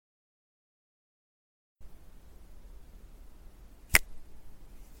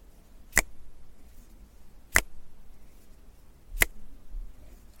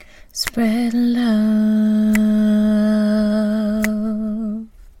Spread love.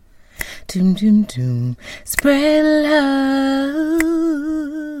 Doom, doom, doom. Spread love.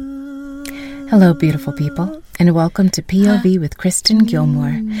 Hello, beautiful people, and welcome to POV with Kristen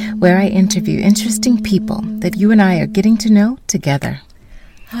Gilmore, where I interview interesting people that you and I are getting to know together.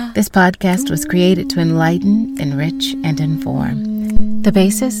 This podcast was created to enlighten, enrich, and inform. The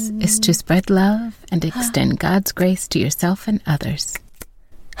basis is to spread love and extend God's grace to yourself and others.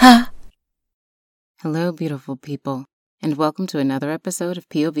 Hello, beautiful people, and welcome to another episode of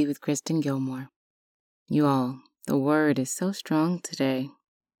POV with Kristen Gilmore. You all, the word is so strong today.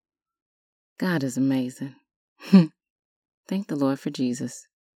 God is amazing. Thank the Lord for Jesus.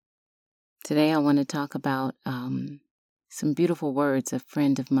 Today I want to talk about some beautiful words a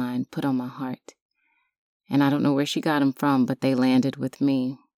friend of mine put on my heart. And I don't know where she got them from, but they landed with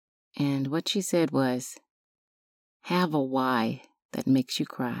me. And what she said was, have a why that makes you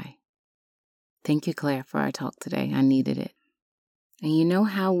cry. Thank you, Claire, for our talk today. I needed it. And you know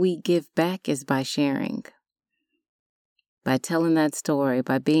how we give back is by sharing. By telling that story,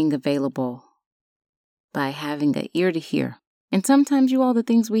 by being available, by having an ear to hear. And sometimes you all, the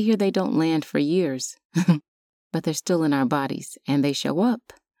things we hear, they don't land for years. But they're still in our bodies and they show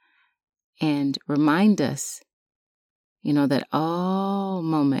up and remind us, that all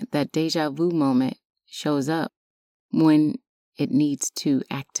moment, that deja vu moment shows up when it needs to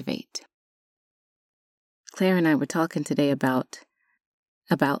activate. Claire and I were talking today about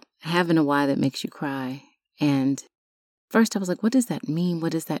having a why that makes you cry. And first I was like, what does that mean?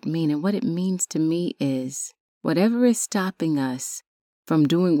 What does that mean? And what it means to me is whatever is stopping us from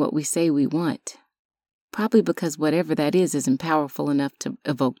doing what we say we want, probably because whatever that is isn't powerful enough to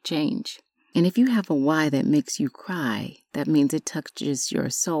evoke change. And if you have a why that makes you cry, that means it touches your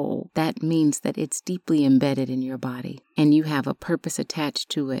soul. That means that it's deeply embedded in your body. And you have a purpose attached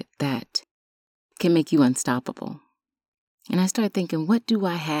to it that can make you unstoppable. And I started thinking, what do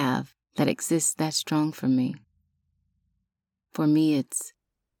I have that exists that strong for me? For me, it's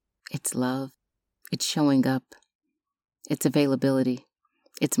love. It's showing up. It's availability.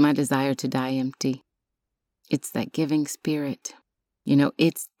 It's my desire to die empty. It's that giving spirit.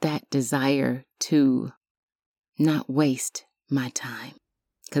 It's that desire to not waste my time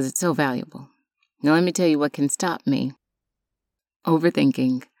because it's so valuable. Now, let me tell you what can stop me.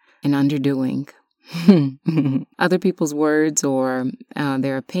 Overthinking and underdoing other people's words or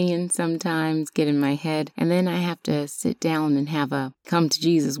their opinions sometimes get in my head. And then I have to sit down and have a come to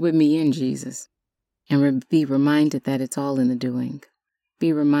Jesus with me in Jesus and be reminded that it's all in the doing.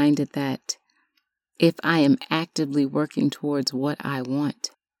 Be reminded that if I am actively working towards what I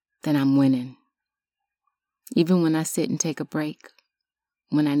want, then I'm winning. Even when I sit and take a break,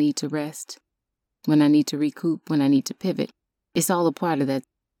 when I need to rest, when I need to recoup, when I need to pivot, it's all a part of that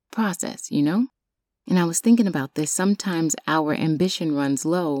process, And I was thinking about this. Sometimes our ambition runs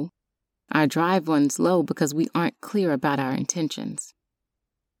low, our drive runs low because we aren't clear about our intentions.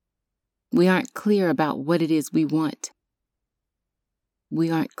 We aren't clear about what it is we want. We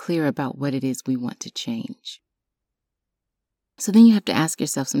aren't clear about what it is we want to change. So then you have to ask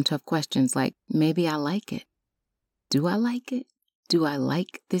yourself some tough questions like, maybe I like it. Do I like it? Do I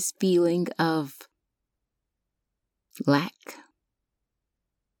like this feeling of lack?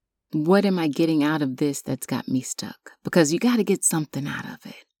 What am I getting out of this that's got me stuck? Because you got to get something out of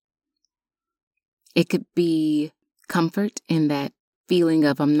it. It could be comfort in that feeling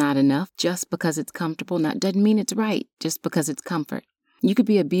of I'm not enough just because it's comfortable. Now, it doesn't mean it's right just because it's comfort. You could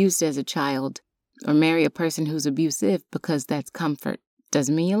be abused as a child or marry a person who's abusive because that's comfort.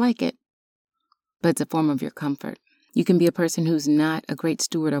 Doesn't mean you like it, but it's a form of your comfort. You can be a person who's not a great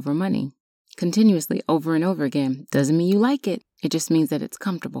steward over money continuously over and over again. Doesn't mean you like it. It just means that it's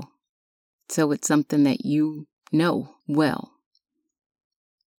comfortable. So it's something that you know well.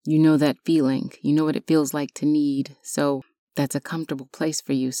 You know that feeling. You know what it feels like to need. So that's a comfortable place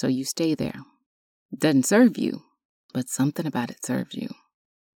for you. So you stay there. It doesn't serve you, but something about it serves you.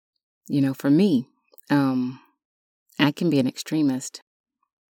 For me, I can be an extremist.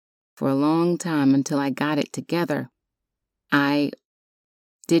 For a long time, until I got it together, I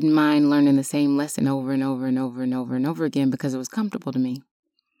didn't mind learning the same lesson over and over and over and over and over again because it was comfortable to me.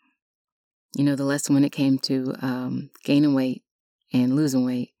 The lesson when it came to gaining weight and losing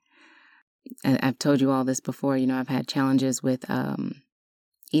weight. I've told you all this before. I've had challenges with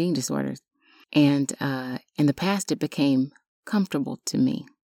eating disorders. And in the past, it became comfortable to me.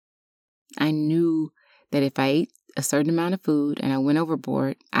 I knew that if I ate a certain amount of food and I went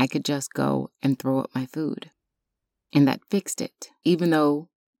overboard, I could just go and throw up my food. And that fixed it. Even though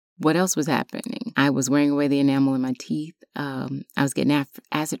What else was happening? I was wearing away the enamel in my teeth. I was getting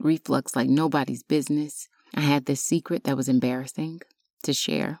acid reflux like nobody's business. I had this secret that was embarrassing to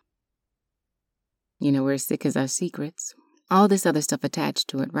share. You know, we're as sick as our secrets. All this other stuff attached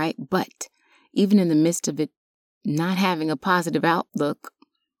to it, right? But even in the midst of it not having a positive outlook,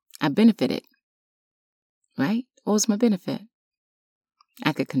 I benefited, right? What was my benefit?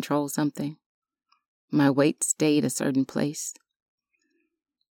 I could control something. My weight stayed a certain place.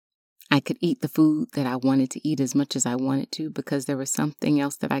 I could eat the food that I wanted to eat as much as I wanted to because there was something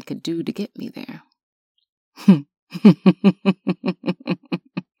else that I could do to get me there.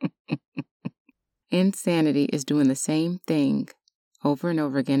 Insanity is doing the same thing over and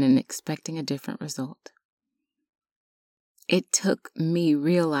over again and expecting a different result. It took me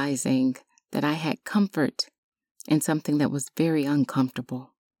realizing that I had comfort in something that was very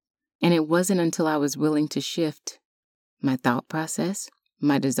uncomfortable. And it wasn't until I was willing to shift my thought process,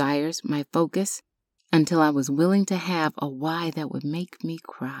 my desires, my focus, until I was willing to have a why that would make me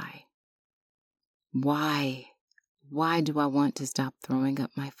cry. Why? Why do I want to stop throwing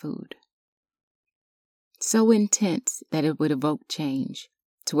up my food? So intense that it would evoke change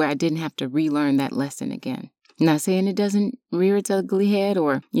to where I didn't have to relearn that lesson again. Not saying it doesn't rear its ugly head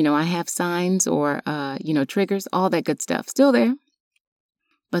or, I have signs or, triggers, all that good stuff. Still there.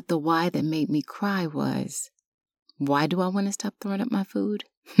 But the why that made me cry was, why do I want to stop throwing up my food?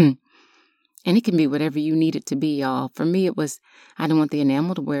 And it can be whatever you need it to be, y'all. For me, it was, I didn't want the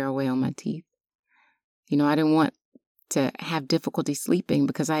enamel to wear away on my teeth. I didn't want to have difficulty sleeping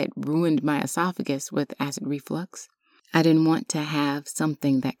because I had ruined my esophagus with acid reflux. I didn't want to have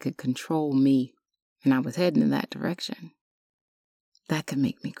something that could control me, and I was heading in that direction. That could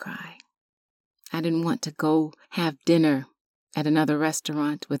make me cry. I didn't want to go have dinner at another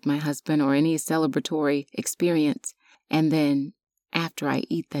restaurant with my husband or any celebratory experience, and then after I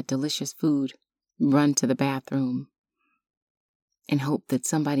eat that delicious food, run to the bathroom and hope that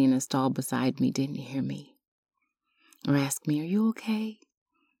somebody in the stall beside me didn't hear me. Or ask me, are you okay?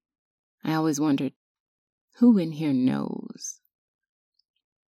 I always wondered, who in here knows?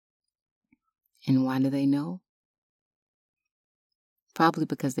 And why do they know? Probably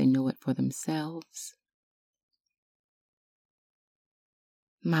because they know it for themselves.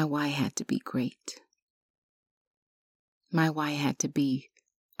 My why had to be great. My why had to be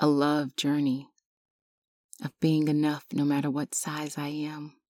a love journey of being enough no matter what size I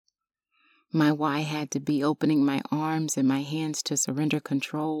am. My why had to be opening my arms and my hands to surrender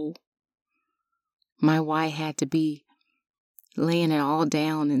control. My why had to be laying it all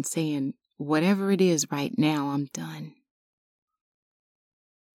down and saying, whatever it is right now, I'm done.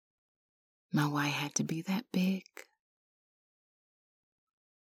 My why had to be that big.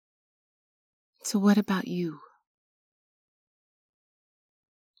 So what about you?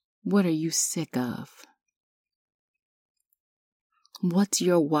 What are you sick of? What's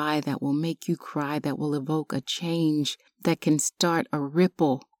your why that will make you cry, that will evoke a change, that can start a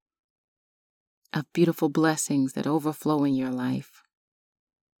ripple of beautiful blessings that overflow in your life?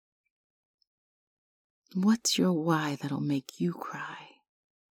 What's your why that'll make you cry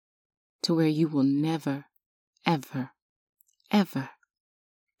to where you will never, ever, ever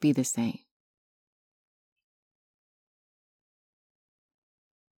be the same?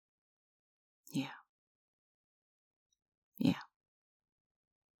 Yeah.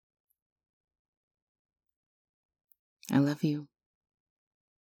 I love you.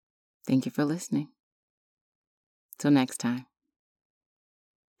 Thank you for listening. Till next time.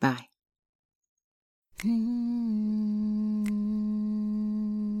 Bye.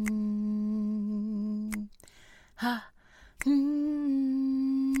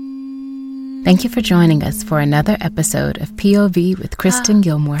 Thank you for joining us for another episode of POV with Kristen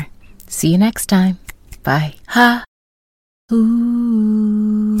Gilmore. See you next time. Bye. Ooh.